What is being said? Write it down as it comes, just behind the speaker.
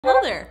Hello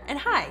there, and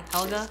hi,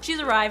 Helga. She's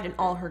arrived in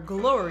all her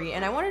glory,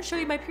 and I wanted to show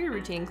you my period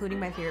routine, including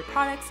my favorite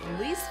products,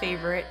 least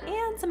favorite,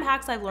 and some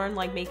hacks I've learned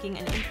like making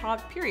an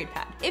improv period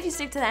pad. If you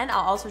stick to the end,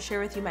 I'll also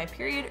share with you my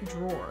period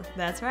drawer.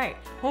 That's right,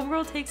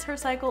 homegirl takes her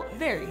cycle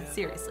very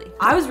seriously.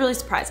 I was really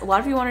surprised. A lot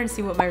of you wanted to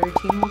see what my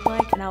routine looked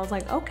like, and I was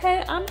like,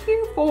 okay, I'm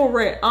here for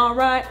it, all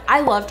right.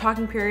 I love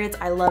talking periods.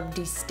 I love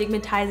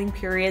destigmatizing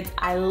periods.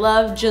 I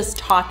love just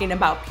talking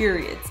about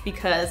periods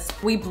because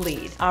we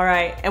bleed, all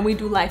right? And we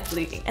do life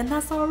bleeding, and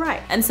that's all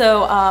right. And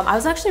so I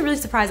was actually really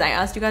surprised. I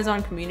asked you guys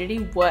on community,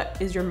 what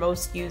is your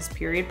most used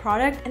period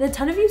product? And a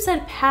ton of you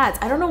said pads.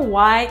 I don't know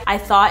why I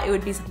thought it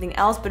would be something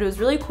else, but it was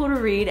really cool to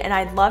read, and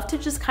I'd love to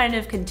just kind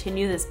of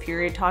continue this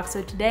period talk.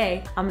 So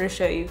today I'm gonna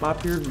show you my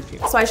period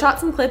routine. So I shot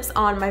some clips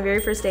on my very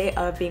first day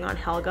of being on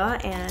Helga,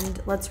 and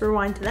let's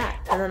rewind to that.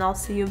 And then I'll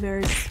see you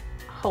very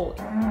holy.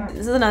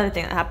 This is another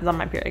thing that happens on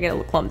my period. I get a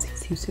little clumsy.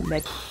 See you soon,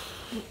 babe.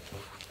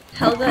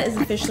 Helga is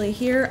officially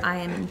here. I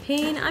am in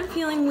pain. I'm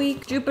feeling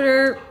weak.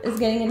 Jupiter is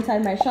getting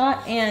inside my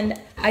shot,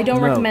 and I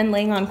don't recommend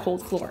laying on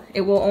cold floor.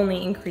 It will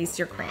only increase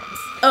your cramps.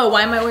 Oh,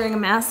 why am I wearing a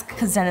mask?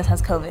 Because Dennis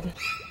has COVID.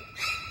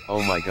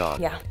 Oh my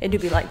god. Yeah, it do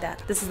be like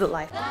that. This is the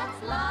life.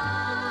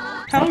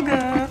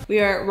 Helga. We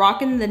are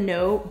rocking the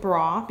no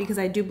bra because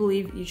I do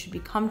believe you should be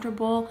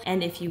comfortable,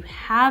 and if you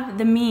have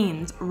the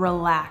means,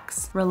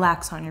 relax.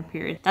 Relax on your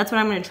period. That's what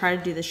I'm gonna try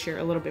to do this year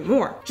a little bit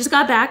more. Just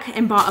got back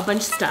and bought a bunch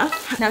of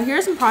stuff. Now here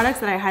are some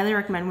products that I highly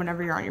recommend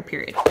whenever you're on your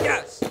period.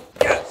 Yes,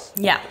 yes.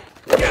 Yeah.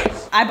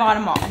 Yes. I bought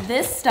them all.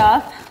 This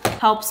stuff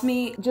helps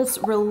me just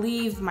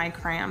relieve my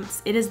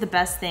cramps. It is the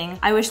best thing.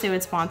 I wish they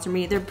would sponsor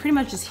me. They're pretty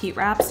much just heat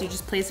wraps. You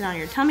just place it on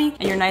your tummy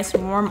and you're nice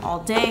and warm all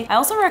day. I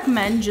also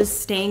recommend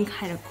just staying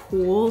kind of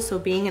cool. So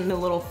being in the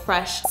little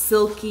fresh,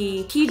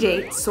 silky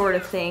PJ sort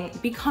of thing.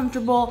 Be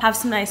comfortable, have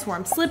some nice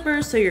warm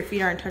slippers so your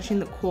feet aren't touching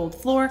the cold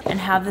floor, and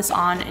have this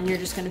on and you're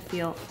just gonna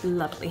feel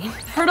lovely.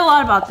 I've heard a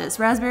lot about this,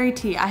 raspberry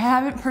tea. I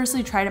haven't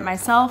personally tried it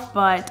myself,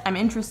 but I'm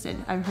interested.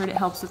 I've heard it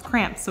helps with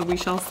cramps, so we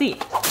shall see.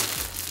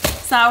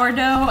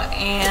 Sourdough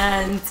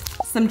and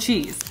some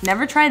cheese.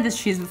 Never tried this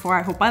cheese before.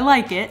 I hope I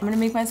like it. I'm gonna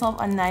make myself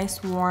a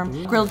nice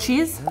warm grilled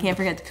cheese. Can't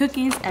forget the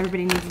cookies.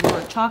 Everybody needs a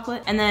little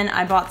chocolate. And then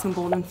I bought some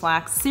golden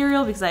flax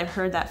cereal because I've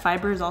heard that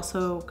fiber is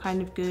also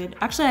kind of good.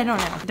 Actually, I don't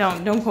know.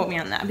 Don't quote me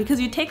on that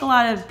because you take a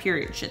lot of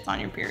period shits on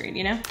your period,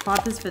 you know?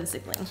 Bought this for the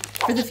siblings.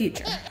 For the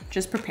future.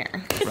 Just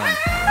preparing.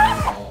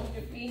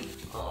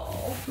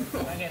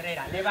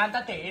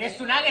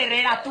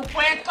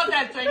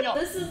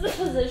 This is the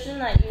position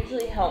that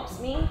usually helps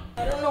me.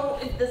 I don't know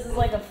if this is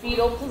like a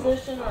fetal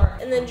position or,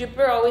 and then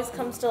Jupiter always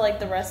comes to like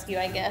the rescue,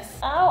 I guess.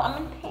 Ow,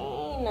 I'm in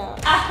pain. Ow,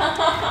 ow,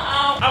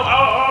 ow, ow,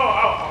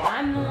 ow.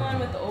 I'm the one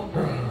with the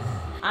ovaries.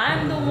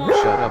 I'm the one.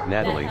 Shut up,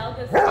 Natalie.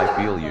 I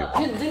feel you.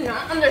 You do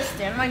not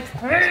understand my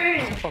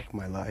pain. Fuck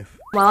my life.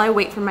 While I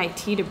wait for my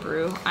tea to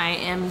brew, I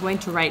am going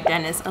to write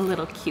Dennis a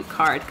little cute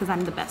card because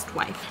I'm the best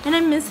wife. And I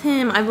miss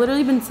him. I've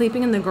literally been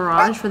sleeping in the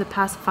garage for the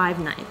past 5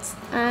 nights.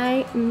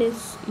 I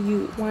miss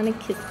you. Wanna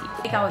kiss you.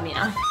 Take out with me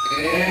now.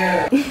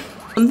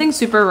 Something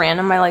super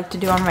random I like to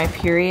do on my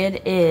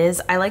period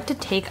is I like to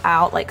take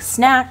out like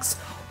snacks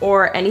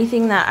or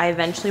anything that I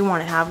eventually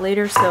want to have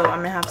later. So I'm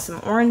gonna have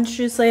some orange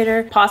juice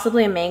later,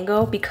 possibly a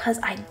mango, because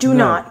I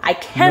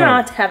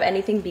cannot have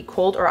anything be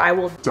cold or I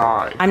will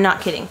die. I'm not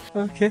kidding.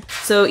 Okay.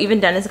 So even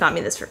Dennis got me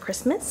this for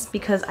Christmas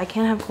because I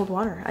can't have cold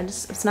water.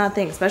 It's not a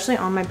thing, especially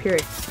on my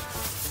period.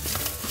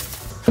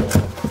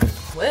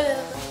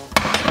 Well.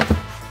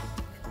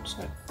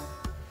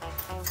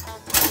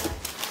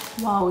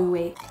 While we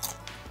wait.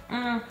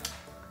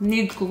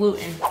 Needs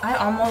gluten. I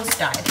almost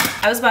died.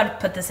 I was about to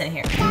put this in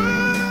here.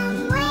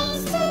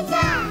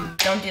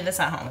 Don't do this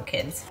at home,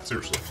 kids.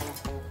 Seriously.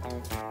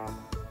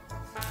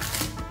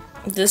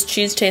 This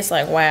cheese tastes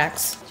like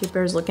wax.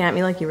 Jupiter's looking at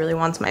me like he really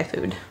wants my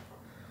food.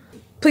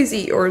 Please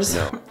eat yours.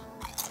 No.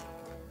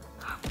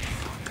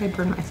 I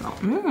burned myself.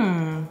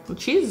 The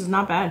cheese is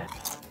not bad.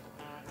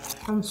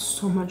 I'm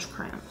so much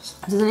cramps.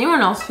 Does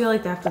anyone else feel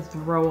like they have to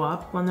throw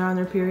up when they're on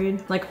their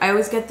period? Like I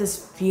always get this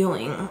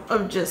feeling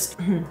of just,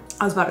 I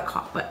was about to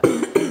cough, but.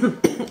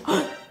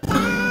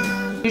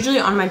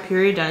 Usually on my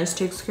period, Dennis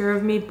takes care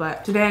of me,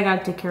 but today I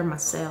gotta take care of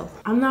myself.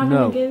 I'm not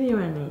gonna give you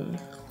any.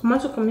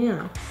 ¿Cómo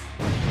comida?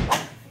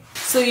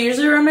 So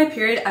usually around my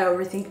period, I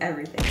overthink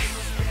everything.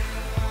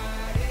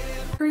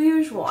 Per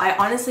usual. I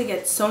honestly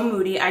get so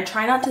moody. I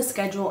try not to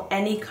schedule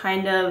any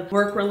kind of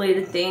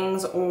work-related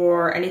things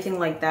or anything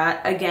like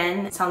that.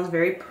 Again, it sounds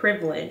very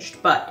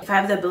privileged, but if I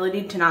have the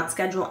ability to not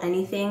schedule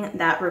anything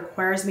that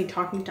requires me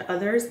talking to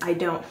others, I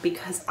don't,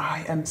 because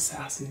I am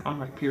sassy on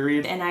my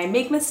period. And I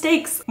make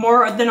mistakes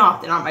more than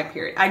often on my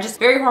period. I just,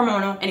 very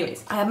hormonal.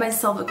 Anyways, I have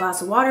myself a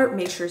glass of water,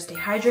 make sure to stay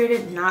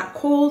hydrated, not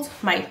cold.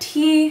 My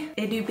tea,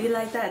 it do be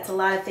like that. It's a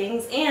lot of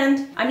things.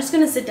 And I'm just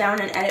gonna sit down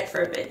and edit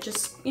for a bit.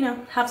 Just, you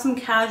know, have some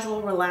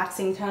casual,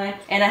 relaxing time.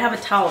 And I have a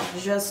towel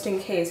just in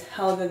case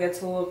Helga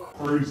gets a little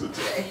crazy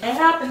today. It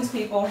happens,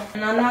 people.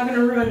 And I'm not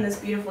gonna ruin this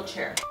beautiful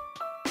chair.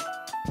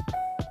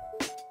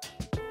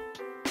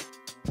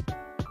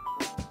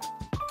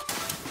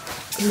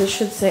 This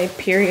should say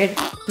period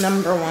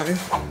number 1.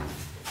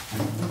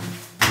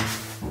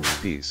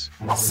 Peace.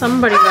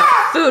 Somebody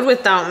got food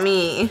without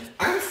me.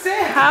 I'm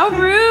sick. How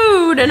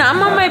rude. And I'm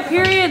on my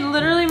period.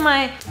 Literally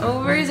my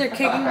ovaries are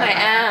kicking my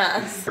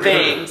ass.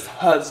 Thanks,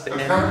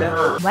 husband.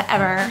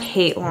 Whatever. I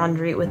hate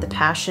laundry with a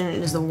passion.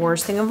 It is the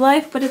worst thing of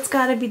life, but it's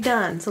gotta be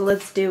done. So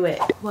let's do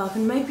it.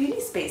 Welcome to my beauty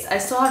space. I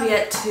still have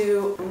yet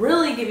to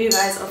really give you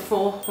guys a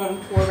full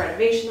home tour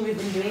renovation. We've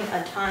been doing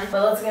a ton,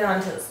 but let's get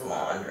on to this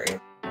laundry.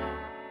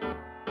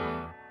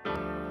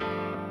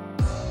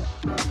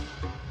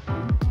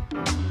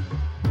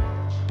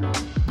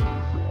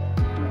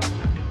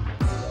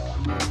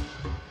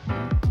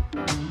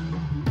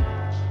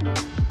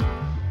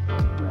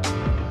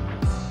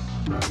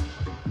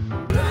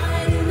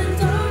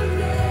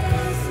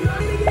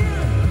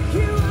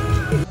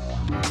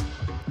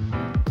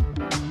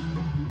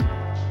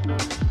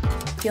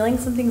 Feeling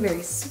something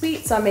very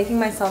sweet, so I'm making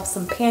myself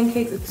some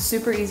pancakes. It's a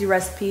super easy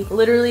recipe,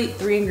 literally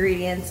 3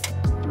 ingredients.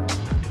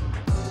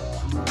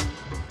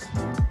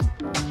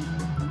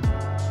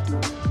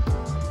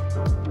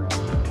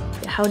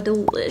 How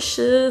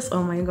delicious.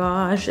 Oh my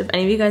gosh. If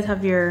any of you guys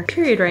have your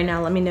period right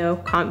now, let me know.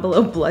 Comment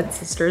below, blood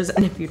sisters,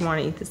 and if you'd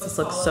want to eat this. This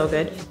looks so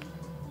good.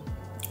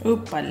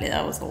 Oop, buddy,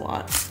 that was a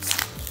lot.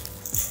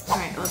 All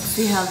right, let's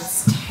see how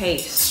this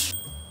tastes.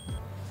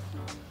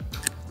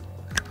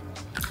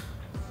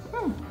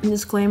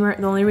 Disclaimer,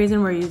 the only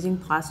reason we're using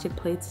plastic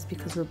plates is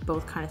because we're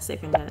both kind of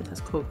sick and Dennis has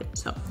COVID.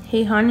 So,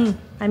 hey honey,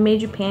 I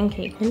made you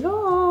pancake.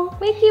 Hello.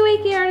 Wakey,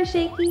 wakey, aren't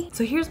shaky.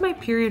 So here's my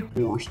period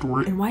horror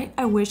story and why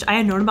I wish I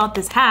had known about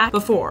this hack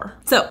before.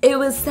 So it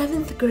was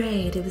 7th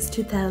grade. It was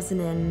 2000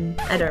 and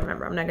I don't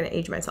remember. I'm not gonna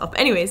age myself. But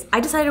anyways, I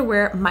decided to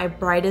wear my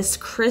brightest,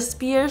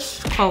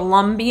 crispiest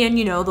Colombian,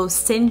 you know, those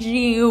singe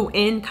you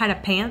in kind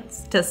of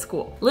pants to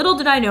school. Little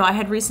did I know I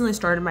had recently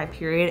started my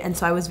period, and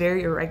so I was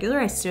very irregular.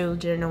 I still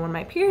didn't know when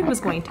my period was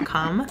going to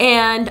come,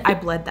 and I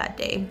bled that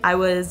day. I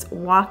was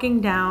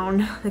walking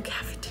down the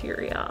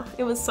cafeteria.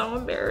 It was so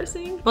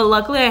embarrassing, but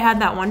luckily I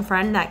had that one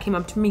friend that came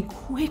up to me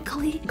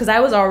quickly because I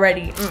was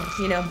already,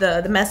 you know,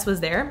 the mess was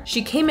there.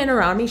 She came in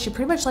around me. She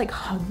pretty much like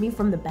hugged me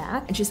from the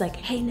back, and she's like,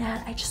 hey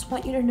Nat, I just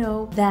want you to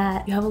know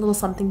that you have a little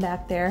something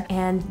back there,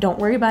 and don't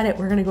worry about it.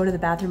 We're gonna go to the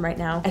bathroom right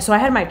now. And so I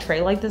had my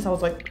tray like this. I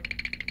was like,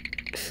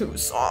 who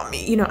saw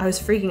me? You know, I was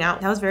freaking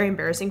out. That was very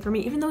embarrassing for me,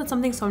 even though it's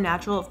something so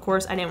natural. Of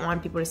course, I didn't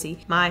want people to see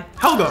my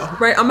Helga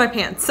right on my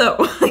pants.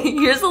 So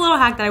here's a little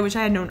hack that I wish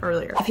I had known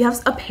earlier. If you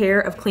have a pair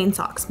of clean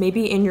socks,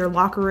 maybe in your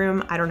locker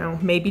room, I don't know,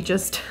 maybe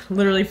just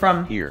literally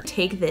from here,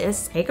 take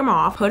this, take them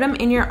off, put them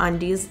in your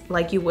undies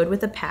like you would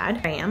with a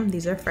pad. Bam,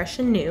 these are fresh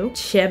and new.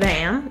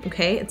 Shabam,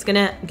 okay? It's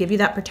gonna give you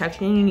that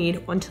protection you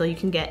need until you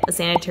can get a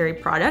sanitary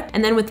product.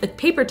 And then with a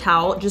paper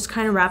towel, just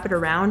kind of wrap it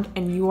around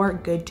and you are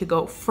good to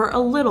go for a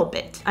little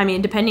bit. I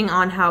mean, depending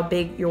on how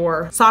big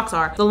your socks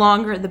are, the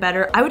longer the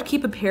better. I would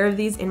keep a pair of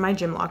these in my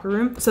gym locker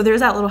room. So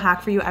there's that little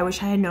hack for you. I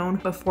wish I had known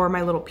before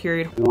my little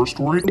period horror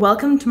story.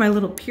 Welcome to my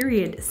little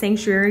period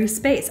sanctuary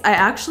space. I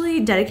actually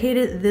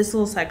dedicated this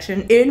little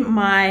section in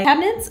my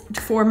cabinets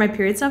for my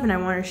period stuff, and I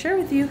want to share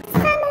with you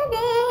some of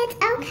it.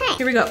 Okay.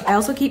 Here we go. I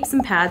also keep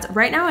some pads.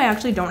 Right now I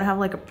actually don't have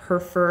like a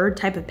preferred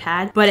type of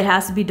pad, but it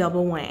has to be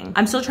double wing.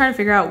 I'm still trying to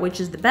figure out which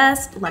is the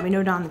best. Let me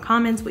know down in the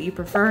comments what you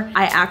prefer.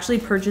 I actually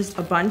purchased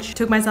a bunch,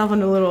 took myself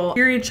on a little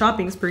period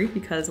shopping spree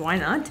because why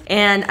not?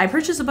 And I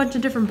purchased a bunch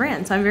of different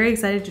brands, so I'm very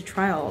excited to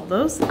try all of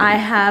those. I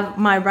have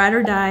my Ride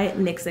or Die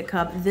Mix-It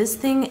cup. This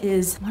thing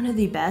is one of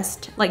the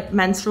best, like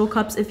menstrual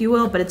cups, if you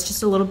will, but it's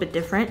just a little bit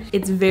different.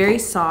 It's very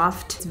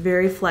soft, it's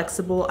very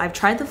flexible. I've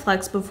tried the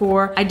Flex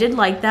before. I did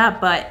like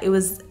that, but it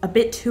was a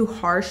bit too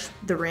harsh,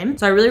 the rim.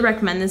 So I really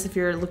recommend this if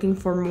you're looking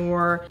for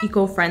more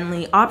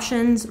eco-friendly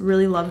options.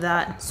 Really love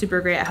that.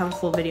 Super great. I have a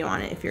full video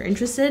on it if you're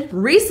interested.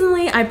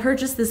 Recently, I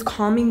purchased this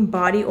calming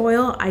body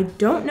oil. I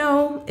don't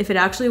know if it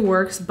actually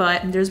works,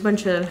 but there's a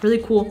bunch of really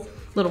cool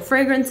little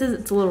fragrances.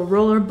 It's a little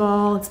roller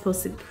ball. It's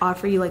supposed to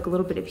offer you like a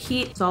little bit of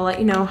heat. So I'll let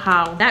you know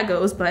how that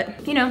goes,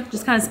 but you know,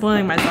 just kind of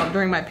spoiling myself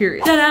during my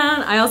period.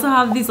 Ta-da! I also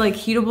have these like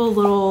heatable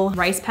little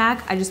rice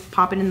pack. I just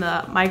pop it in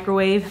the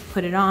microwave,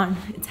 put it on.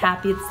 It's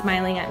happy, it's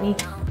smiling at me.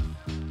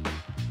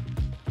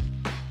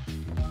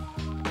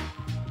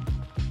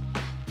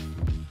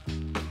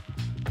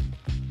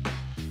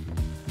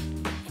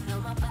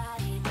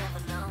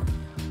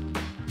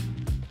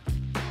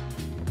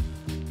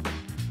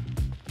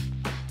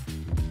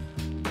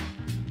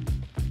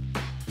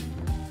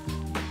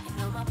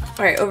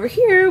 All right, over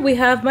here we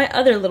have my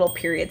other little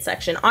period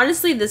section.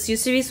 Honestly, this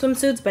used to be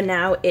swimsuits, but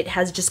now it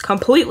has just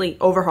completely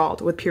overhauled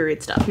with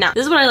period stuff. Now,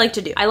 this is what I like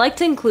to do. I like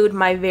to include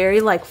my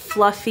very like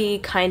fluffy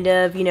kind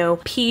of, you know,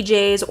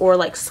 PJs or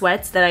like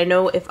sweats that I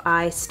know if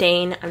I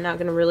stain, I'm not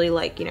gonna really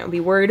like, you know, be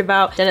worried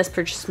about. Dennis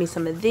purchased me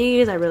some of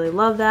these. I really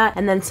love that.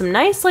 And then some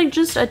nice like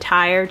just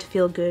attire to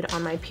feel good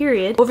on my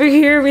period. Over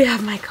here we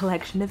have my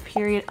collection of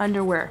period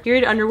underwear.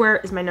 Period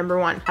underwear is my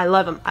 #1. I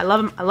love them. I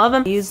love them. I love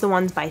them. I use the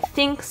ones by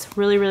Thinks.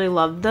 Really, really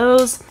love those.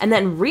 those. And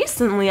then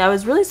recently I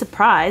was really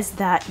surprised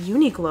that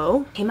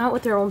Uniqlo came out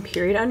with their own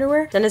period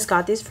underwear. Dennis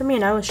got these for me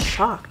and I was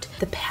shocked.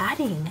 The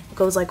padding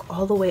goes like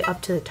all the way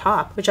up to the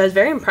top, which I was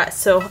very impressed.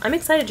 So I'm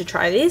excited to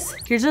try these.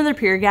 Here's another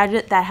period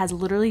gadget that has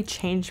literally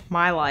changed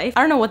my life.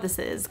 I don't know what this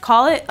is.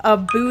 Call it a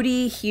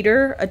booty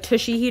heater, a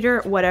tushy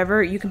heater,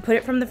 whatever. You can put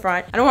it from the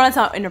front. I don't want to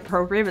sound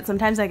inappropriate, but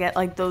sometimes I get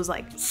like those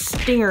like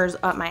stingers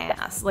up my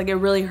ass. Like it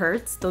really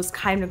hurts, those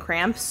kind of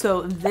cramps.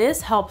 So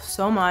this helps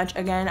so much.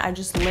 Again, I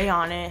just lay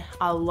on it.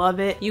 I love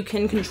it. You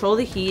can control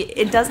the heat.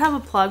 It does have a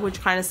plug,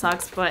 which kind of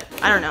sucks, but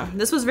I don't know.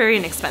 This was very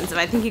inexpensive.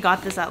 I think you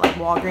got this at like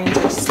Walgreens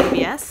or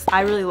CVS.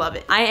 I really love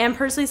it. I am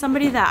personally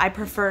somebody that I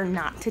prefer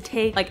not to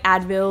take like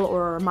Advil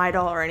or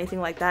Midol or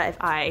anything like that if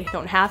I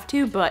don't have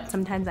to, but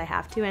sometimes I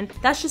have to, and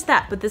that's just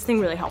that. But this thing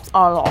really helps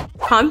a lot.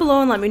 Comment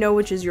below and let me know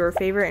which is your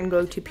favorite and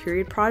go-to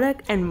period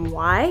product and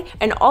why.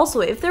 And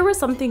also, if there was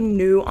something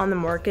new on the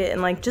market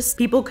and like just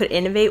people could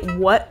innovate,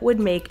 what would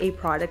make a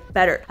product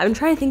better? I've been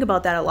trying to think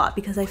about that a lot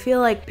because I feel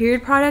like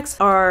period products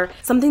are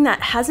something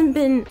that hasn't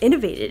been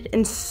innovated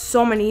in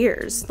so many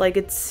years. Like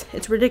it's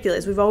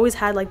ridiculous. We've always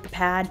had like the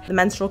pad, the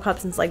menstrual cup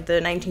since like the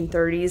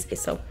 1930s.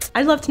 So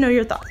I'd love to know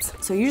your thoughts.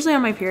 So usually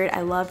on my period,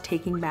 I love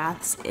taking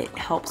baths. It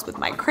helps with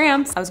my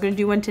cramps. I was gonna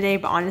do one today,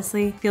 but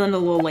honestly, feeling a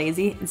little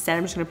lazy. Instead,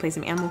 I'm just gonna play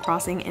some Animal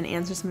Crossing and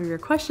answer some of your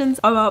questions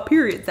about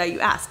periods that you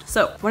asked.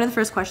 So one of the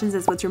first questions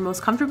is, what's your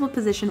most comfortable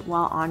position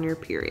while on your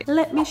period?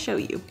 Let me show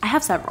you. I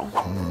have several.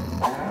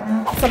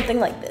 Something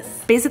like this.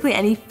 Basically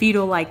any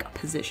fetal-like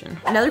position.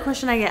 Another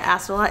question I get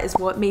asked a lot is,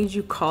 what made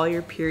you call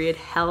your period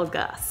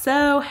Helga?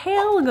 So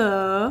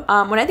Helga,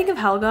 when I think of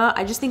Helga,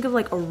 I just think of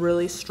like a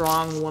really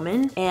strong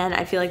woman, and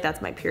I feel like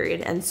that's my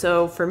period. And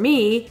so for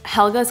me,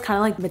 Helga is kind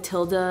of like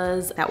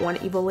Matilda's, that one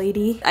evil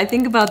lady. I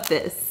think about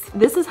this.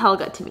 This is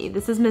Helga to me.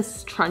 This is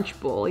Miss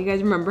Trunchbull. You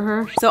guys remember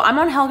her? So I'm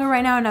on Helga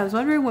right now, and I was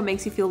wondering what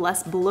makes you feel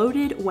less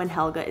bloated when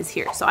Helga is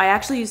here. So I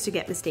actually used to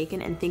get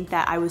mistaken and think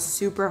that I was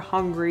super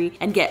hungry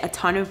and get a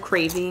ton of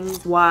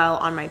cravings while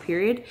on my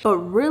period, but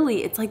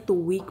really it's like the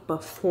week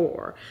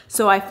before.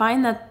 So I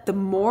find that the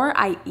more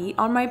I eat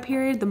on my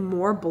period, the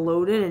more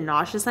bloated and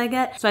nauseous I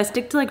get. So I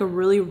stick to like a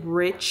really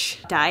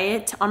rich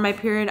diet on my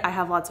period. I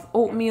have lots of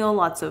oatmeal,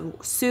 lots of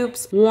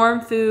soups,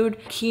 warm food,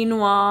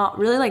 quinoa,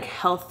 really like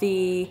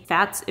healthy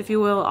fats, if you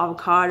will,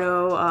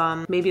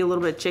 avocado, maybe a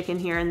little bit of chicken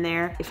here and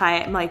there. If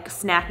I'm like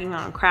snacking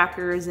on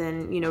crackers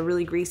and, you know,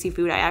 really greasy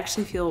food, I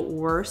actually feel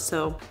worse.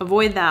 So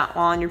avoid that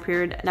while on your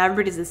period. Not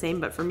everybody's the same,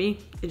 but for me,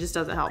 it just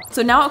doesn't help.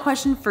 So now a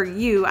question for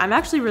you. I'm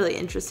actually really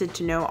interested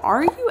to know,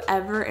 are you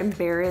ever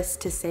embarrassed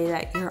to say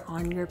that you're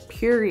on your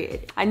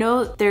period? I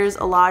know there's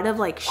a lot of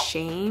like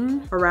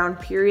shame around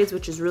periods,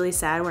 which is really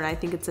sad when I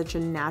think it's such a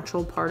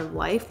natural part of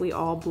life. We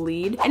all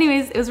bleed.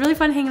 Anyways, it was really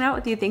fun hanging out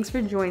with you. Thanks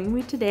for joining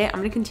me today. I'm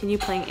gonna continue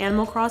playing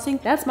Animal Crossing.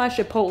 That's my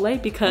Chipotle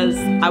because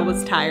I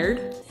was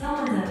tired.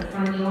 Someone's at the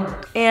front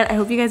door. And I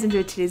hope you guys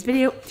enjoyed today's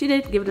video. If you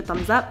did, give it a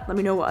thumbs up. Let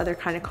me know what other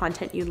kind of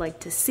content you'd like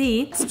to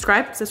see.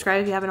 Subscribe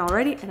if you haven't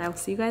already, and I will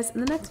see you guys in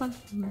the next one.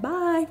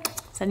 Bye.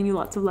 Sending you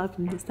lots of love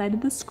from this side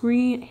of the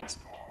screen.